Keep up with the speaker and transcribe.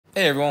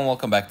Hey everyone,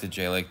 welcome back to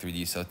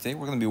Shapr3D. So today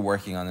we're going to be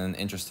working on an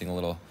interesting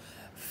little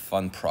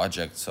fun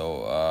project.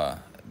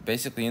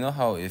 Basically, you know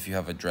how if you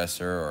have a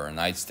dresser or a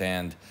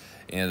nightstand,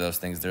 any of those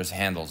things, there's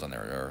handles on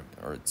there,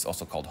 or it's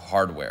also called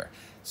hardware.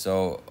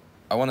 So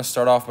I want to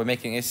start off by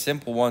making a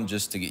simple one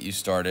just to get you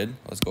started.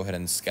 Let's go ahead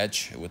and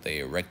sketch with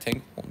a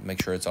rectangle.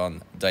 Make sure it's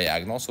on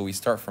diagonal. So we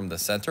start from the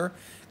center.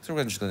 So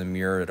we're just going to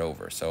mirror it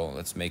over. So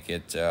let's make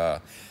it,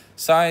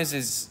 size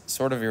is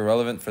sort of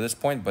irrelevant for this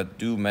point, but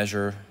do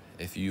measure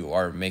if you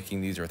are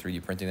making these or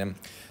 3D printing them.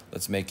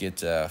 Let's make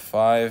it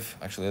 5.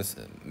 Actually,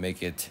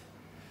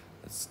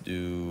 let's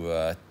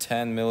do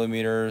 10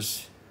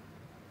 millimeters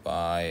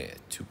by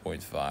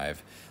 2.5.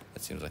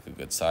 That seems like a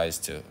good size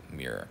to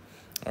mirror.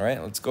 All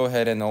right, let's go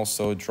ahead and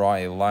also draw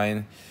a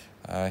line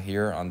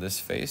here on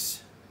this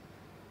face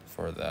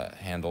for the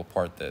handle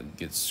part that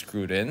gets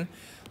screwed in.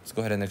 Let's go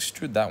ahead and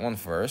extrude that one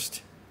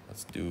first.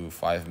 Let's do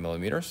 5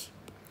 millimeters.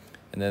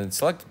 And then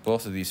select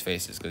both of these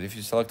faces, because if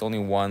you select only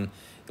one,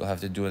 you'll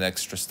have to do an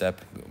extra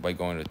step by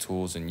going to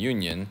Tools and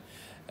Union.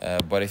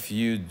 But if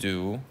you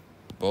do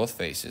both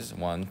faces,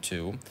 1,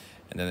 2,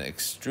 and then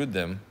extrude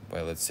them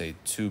by, let's say,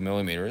 2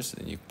 millimeters,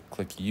 and you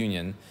click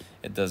Union,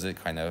 it does it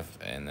kind of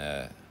in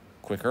a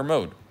quicker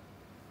mode.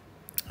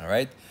 All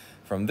right.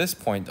 From this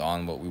point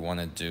on, what we want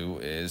to do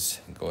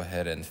is go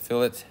ahead and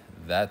fillet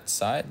that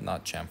side,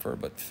 not chamfer,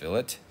 but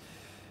fillet.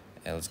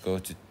 And let's go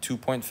to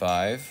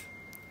 2.5.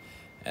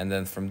 And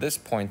then from this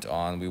point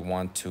on, we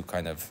want to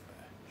kind of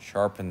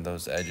sharpen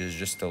those edges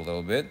just a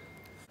little bit.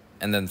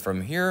 And then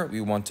from here,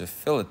 we want to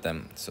fillet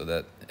them so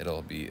that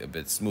it'll be a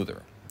bit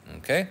smoother.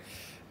 Okay.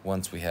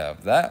 Once we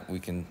have that,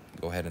 we can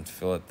go ahead and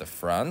fillet the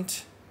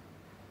front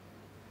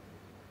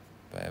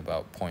by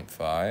about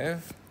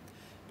 0.5.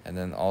 And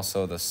then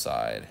also the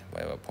side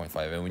by about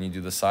 0.5. And when you do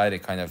the side,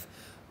 it kind of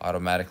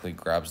automatically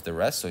grabs the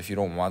rest. So if you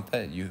don't want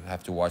that, you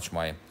have to watch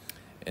my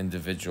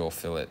individual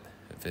fillet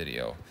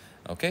video.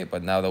 Okay,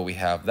 but now that we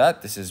have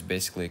that, this is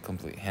basically a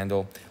complete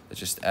handle.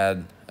 Let's just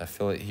add a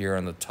fillet here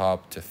on the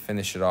top to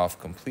finish it off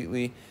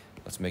completely.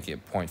 Let's make it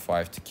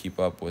 0.5 to keep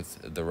up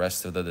with the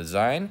rest of the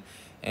design.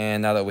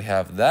 And now that we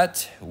have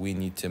that, we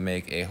need to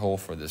make a hole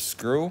for the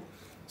screw.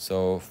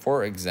 So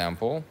for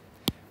example,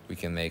 we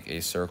can make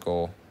a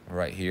circle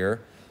right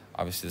here.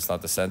 Obviously it's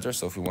not the center,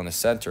 so if we want to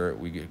center it,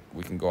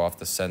 we can go off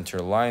the center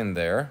line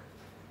there.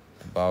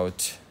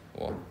 About,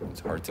 well, it's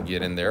hard to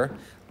get in there.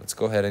 Let's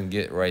go ahead and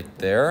get right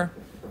there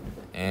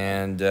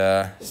and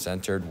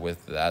centered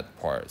with that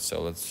part.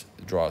 So let's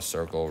draw a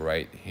circle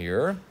right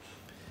here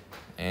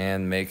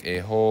and make a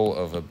hole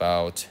of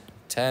about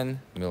 10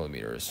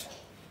 millimeters.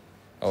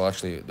 Oh,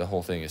 actually the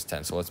whole thing is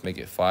 10, so let's make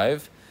it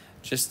 5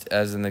 just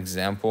as an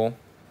example.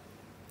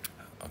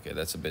 Okay,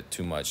 that's a bit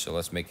too much, so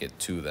let's make it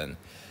 2 then.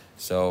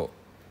 So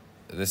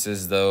this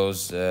is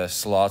those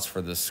slots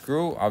for the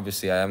screw.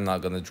 Obviously I am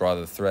not going to draw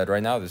the thread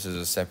right now, this is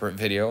a separate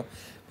video.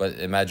 But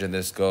imagine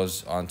this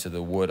goes onto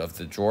the wood of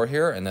the drawer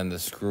here, and then the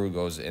screw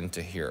goes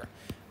into here.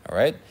 All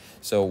right.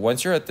 So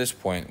once you're at this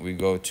point, we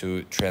go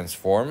to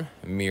Transform,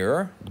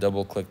 Mirror,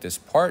 double click this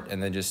part,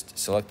 and then just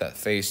select that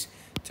face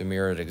to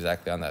mirror it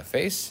exactly on that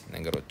face. And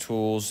then go to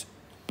Tools,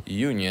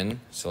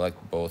 Union,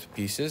 select both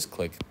pieces,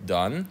 click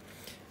Done.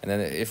 And then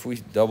if we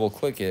double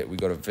click it, we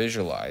go to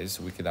Visualize.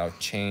 We can now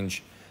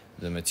change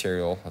the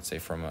material, let's say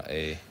from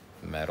a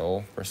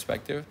metal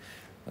perspective.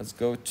 Let's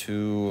go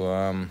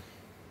to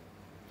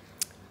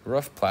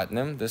rough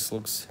platinum. This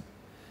looks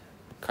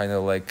kind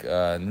of like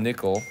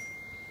nickel,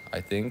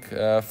 I think.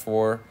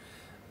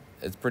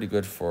 It's pretty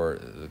good for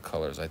the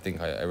colors. I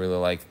think I really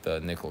like the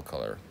nickel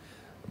color,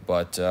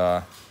 but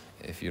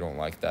if you don't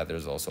like that,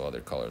 there's also other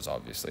colors,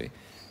 obviously.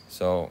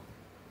 So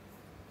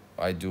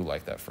I do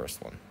like that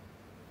first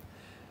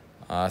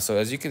one. So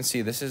as you can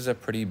see, this is a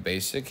pretty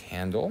basic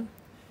handle,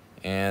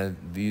 and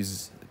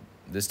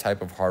this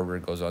type of hardware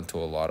goes onto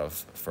a lot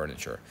of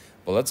furniture.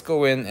 But let's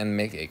go in and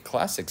make a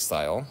classic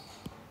style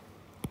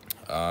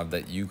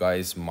that you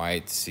guys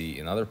might see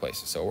in other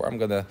places. So I'm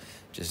gonna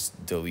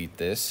just delete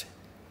this,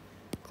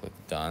 click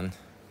done,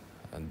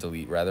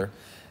 delete rather.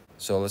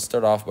 So let's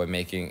start off by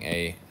making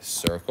a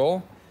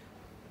circle,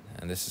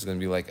 and this is gonna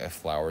be like a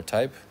flower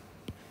type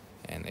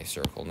and a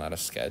circle, not a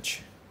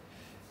sketch.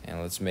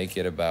 And let's make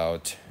it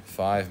about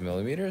 5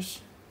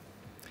 millimeters.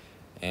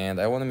 And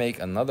I want to make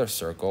another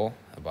circle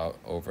about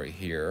over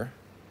here.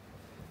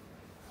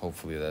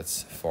 Hopefully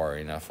that's far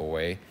enough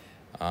away.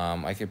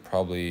 I could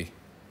probably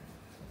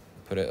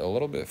put it a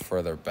little bit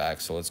further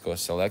back. So let's go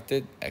select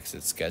it,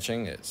 exit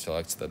sketching. It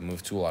selects the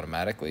move tool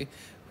automatically.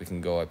 We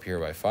can go up here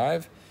by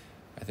 5.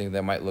 I think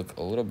that might look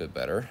a little bit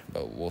better,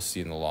 but we'll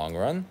see in the long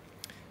run.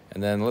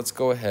 And then let's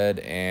go ahead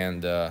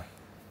and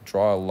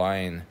draw a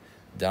line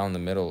down the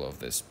middle of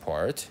this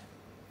part.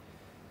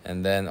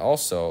 And then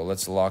also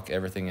let's lock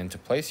everything into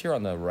place here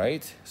on the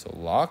right. So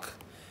lock,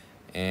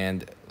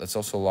 and let's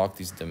also lock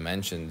these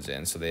dimensions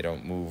in so they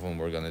don't move when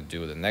we're gonna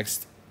do the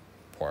next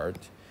part,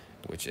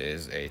 which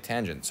is a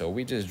tangent. So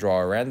we just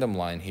draw a random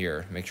line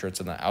here, make sure it's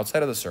on the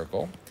outside of the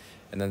circle,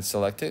 and then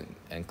select it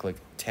and click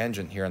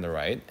tangent here on the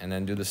right, and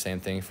then do the same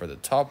thing for the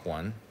top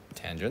one,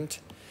 tangent.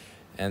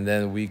 And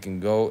then we can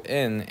go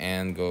in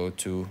and go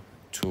to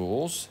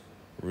Tools,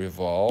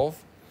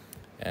 Revolve.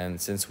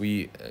 And since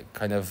we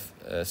kind of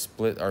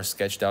split our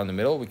sketch down the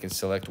middle, we can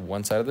select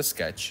one side of the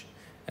sketch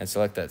and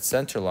select that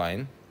center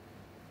line.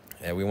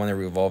 And we want to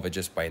revolve it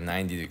just by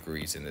 90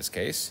 degrees in this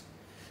case.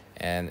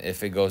 And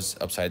if it goes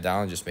upside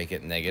down, just make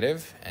it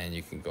negative, and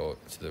you can go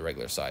to the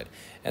regular side.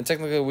 And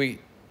technically we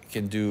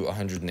can do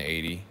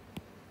 180,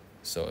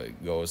 so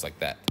it goes like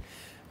that.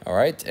 All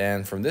right,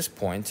 and from this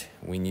point,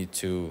 we need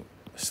to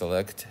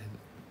select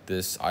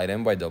this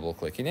item by double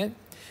clicking it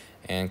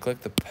and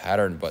click the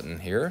pattern button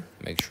here.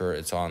 Make sure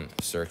it's on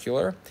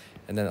circular,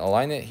 and then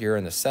align it here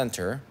in the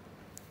center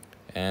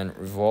and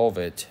revolve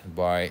it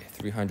by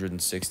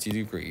 360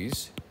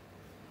 degrees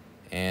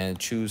and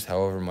choose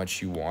however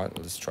much you want.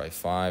 Let's try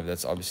 5.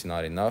 That's obviously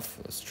not enough.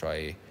 Let's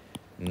try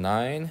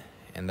 9,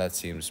 and that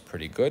seems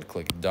pretty good.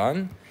 Click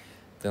done.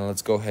 Then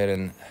let's go ahead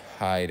and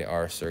hide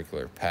our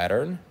circular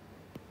pattern.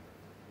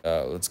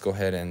 Let's go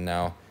ahead and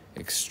now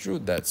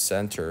extrude that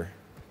center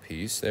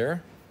piece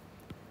there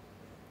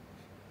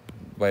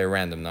by a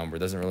random number. It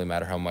doesn't really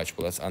matter how much,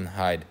 but let's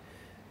unhide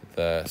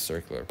the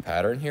circular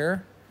pattern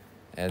here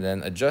and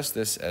then adjust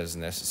this as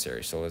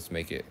necessary. So let's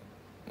make it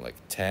like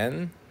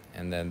 10,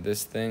 and then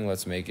this thing,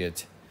 let's make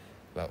it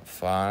about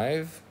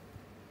 5.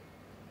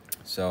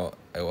 So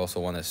I also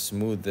want to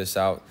smooth this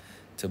out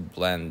to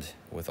blend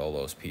with all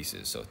those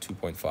pieces, so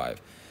 2.5.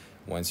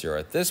 Once you're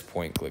at this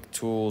point, click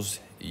Tools,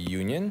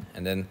 Union,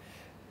 and then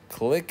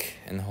click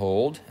and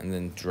hold and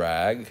then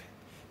drag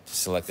to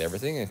select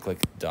everything and click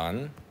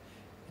Done.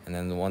 And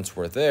then once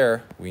we're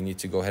there, we need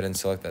to go ahead and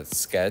select that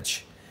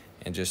sketch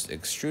and just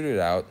extrude it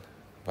out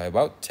by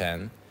about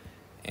 10,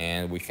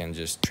 and we can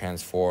just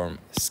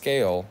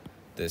scale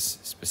this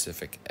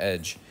specific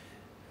edge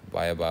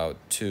by about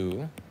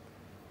 2.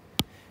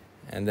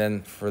 And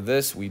then for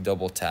this, we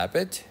double tap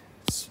it,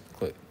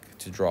 click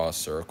to draw a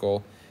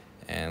circle,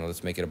 and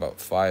let's make it about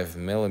 5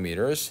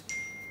 millimeters,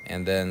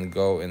 and then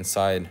go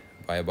inside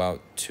by about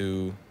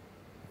 2.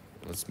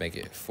 Let's make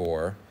it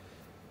 4,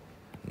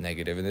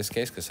 negative in this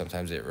case, because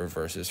sometimes it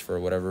reverses for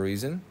whatever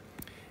reason.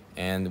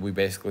 And we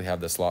basically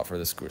have the slot for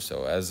the screw.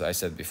 So as I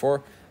said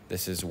before,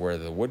 this is where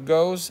the wood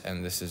goes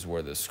and this is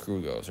where the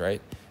screw goes, right?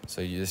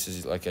 So this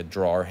is like a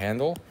drawer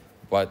handle,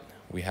 but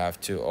we have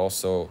to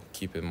also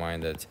keep in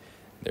mind that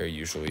they're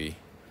usually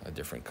a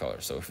different color.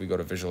 So if we go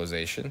to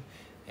visualization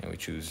and we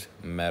choose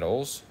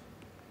metals,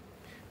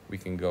 we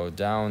can go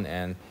down,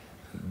 and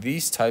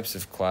these types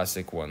of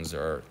classic ones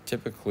are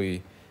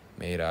typically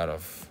made out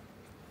of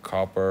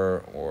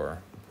copper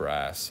or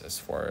brass as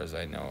far as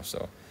I know.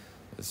 So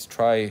let's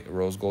try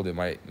rose gold. It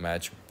might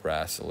match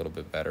brass a little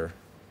bit better.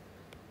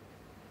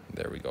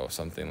 There we go,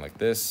 something like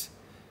this.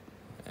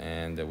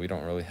 And we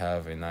don't really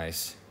have a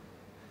nice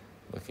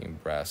looking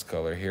brass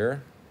color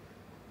here.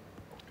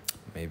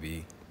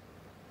 Maybe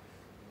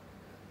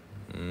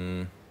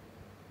I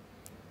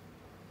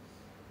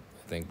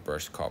think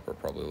brushed copper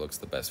probably looks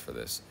the best for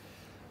this.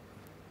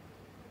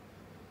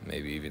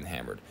 Maybe even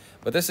hammered.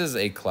 But this is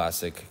a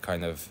classic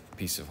kind of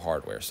piece of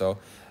hardware. So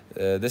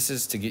this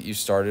is to get you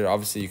started.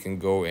 Obviously you can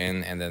go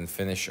in and then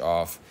finish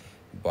off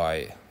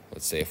by,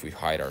 let's say if we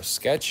hide our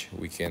sketch,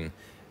 we can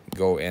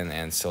go in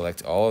and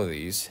select all of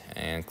these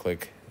and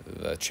click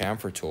the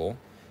chamfer tool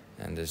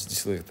and just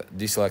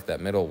deselect that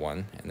middle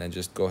one, and then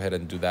just go ahead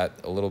and do that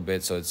a little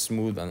bit so it's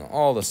smooth on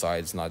all the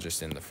sides, not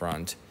just in the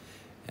front.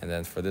 And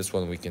then for this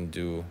one we can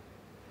do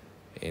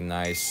a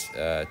nice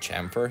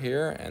chamfer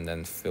here and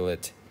then fill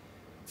it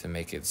to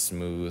make it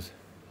smooth,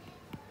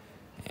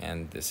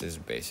 and this is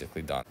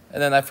basically done.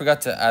 And then I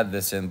forgot to add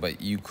this in,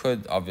 but you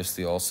could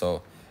obviously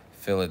also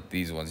fillet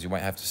these ones. You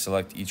might have to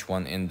select each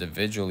one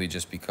individually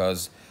just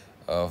because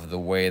of the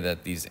way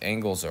that these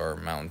angles are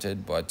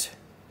mounted, but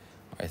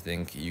I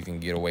think you can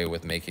get away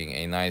with making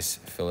a nice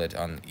fillet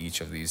on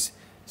each of these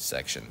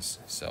sections.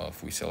 So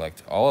if we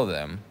select all of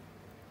them,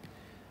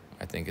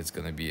 I think it's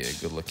going to be a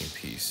good looking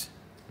piece.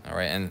 All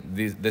right, and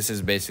this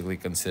is basically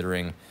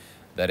considering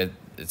that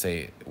it's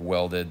a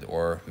welded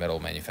or metal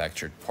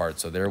manufactured part,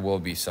 so there will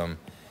be some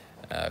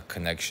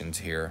connections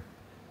here,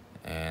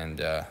 and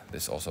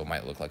this also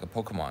might look like a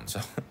Pokemon.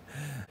 So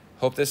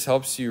hope this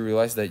helps you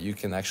realize that you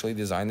can actually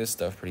design this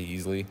stuff pretty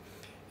easily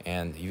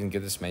and even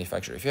get this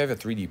manufactured. If you have a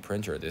 3D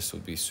printer, this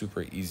would be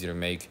super easy to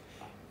make,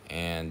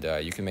 and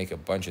you can make a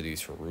bunch of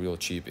these for real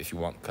cheap if you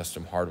want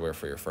custom hardware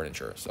for your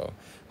furniture. So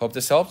hope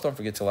this helps. Don't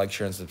forget to like,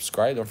 share, and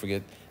subscribe. Don't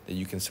forget that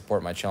you can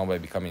support my channel by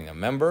becoming a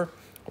member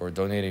or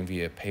donating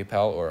via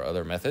PayPal or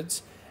other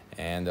methods.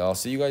 And I'll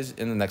see you guys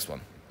in the next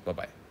one.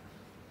 Bye-bye.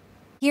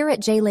 Here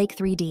at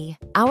Shapr3D,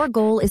 our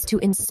goal is to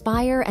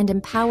inspire and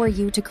empower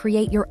you to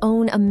create your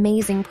own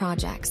amazing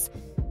projects.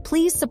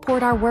 Please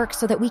support our work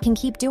so that we can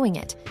keep doing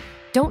it.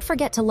 Don't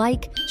forget to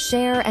like,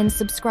 share, and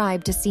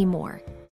subscribe to see more.